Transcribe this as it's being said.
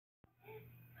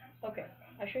Okay,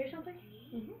 I'll show you something.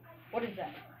 Mhm. What is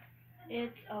that?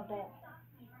 It's a ball,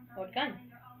 What kind?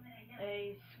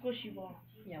 a squishy ball.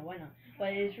 Yeah, why not?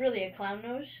 But it's really a clown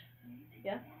nose.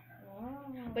 Yeah.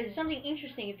 Oh. But it's something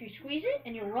interesting. If you squeeze it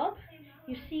and you rub,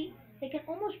 you see it can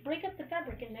almost break up the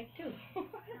fabric and make two.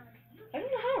 I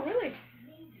don't know how, really.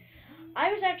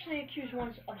 I was actually accused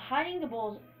once of hiding the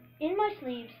balls in my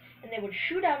sleeves, and they would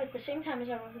shoot out at the same time as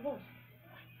I rubbed the balls.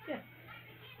 Yeah.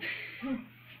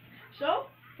 So,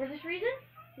 for this reason,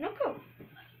 no coat.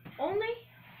 Only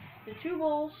the two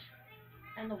balls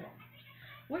and the wand.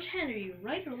 Which hand are you,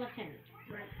 right or left-handed?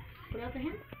 Right. Put out the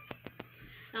hand.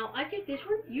 Now, I take this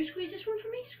one. You squeeze this one for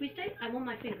me. Squeeze tight. I want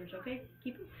my fingers, okay?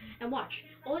 Keep them. And watch.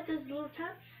 All it does is a little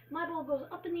tap. My ball goes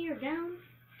up in the air, down,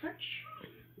 touch.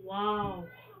 Wow.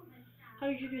 How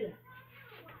did you do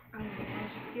that?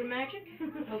 Your magic?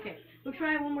 Okay. We'll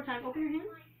try it one more time. Open your hand.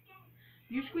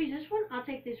 You squeeze this one. I'll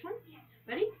take this one.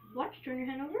 Ready? Watch. Turn your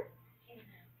hand over.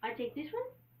 I take this one.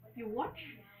 You watch.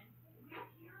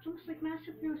 It's almost like mass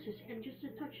hypnosis, and just a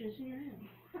touch and it's in your hand.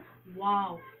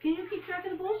 Wow. Can you keep track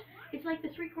of the balls? It's like the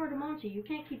three-quarter Monty. You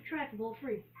can't keep track of all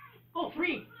three. Oh,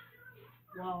 three!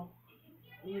 Wow.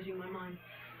 I'm using my mind.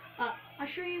 I'll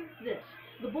show you this.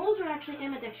 The balls are actually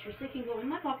ambidextrous. They can go in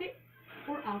my pocket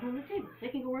or out on the table. They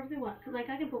can go wherever they want. Like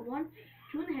I can put one,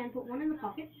 two in the hand, put one in the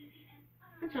pocket,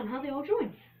 and somehow they all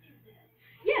join.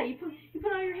 Yeah, you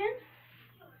put out your hand.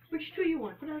 Which two you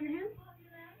want? Put out your hand.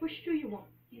 Which two you want?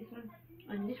 This one.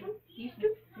 And this one? These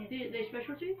two? They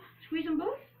special to you? Squeeze them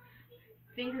both.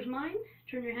 Fingers mine.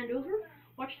 Turn your hand over.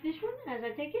 Watch this one as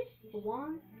I take it. A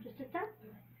wand, just a tap,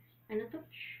 and a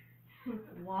touch.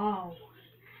 Wow.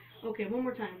 Okay, one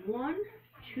more time. One,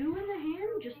 two in the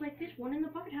hand, just like this. One in the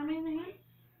pocket. How many in the hand?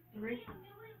 Three.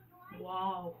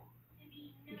 Wow.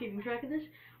 You keeping track of this?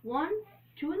 One,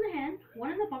 two in the hand,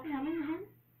 one in the pocket. How many in the hand?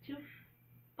 Two.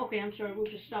 Okay, I'm sorry. We'll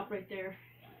just stop right there.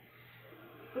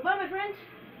 Goodbye, my friends.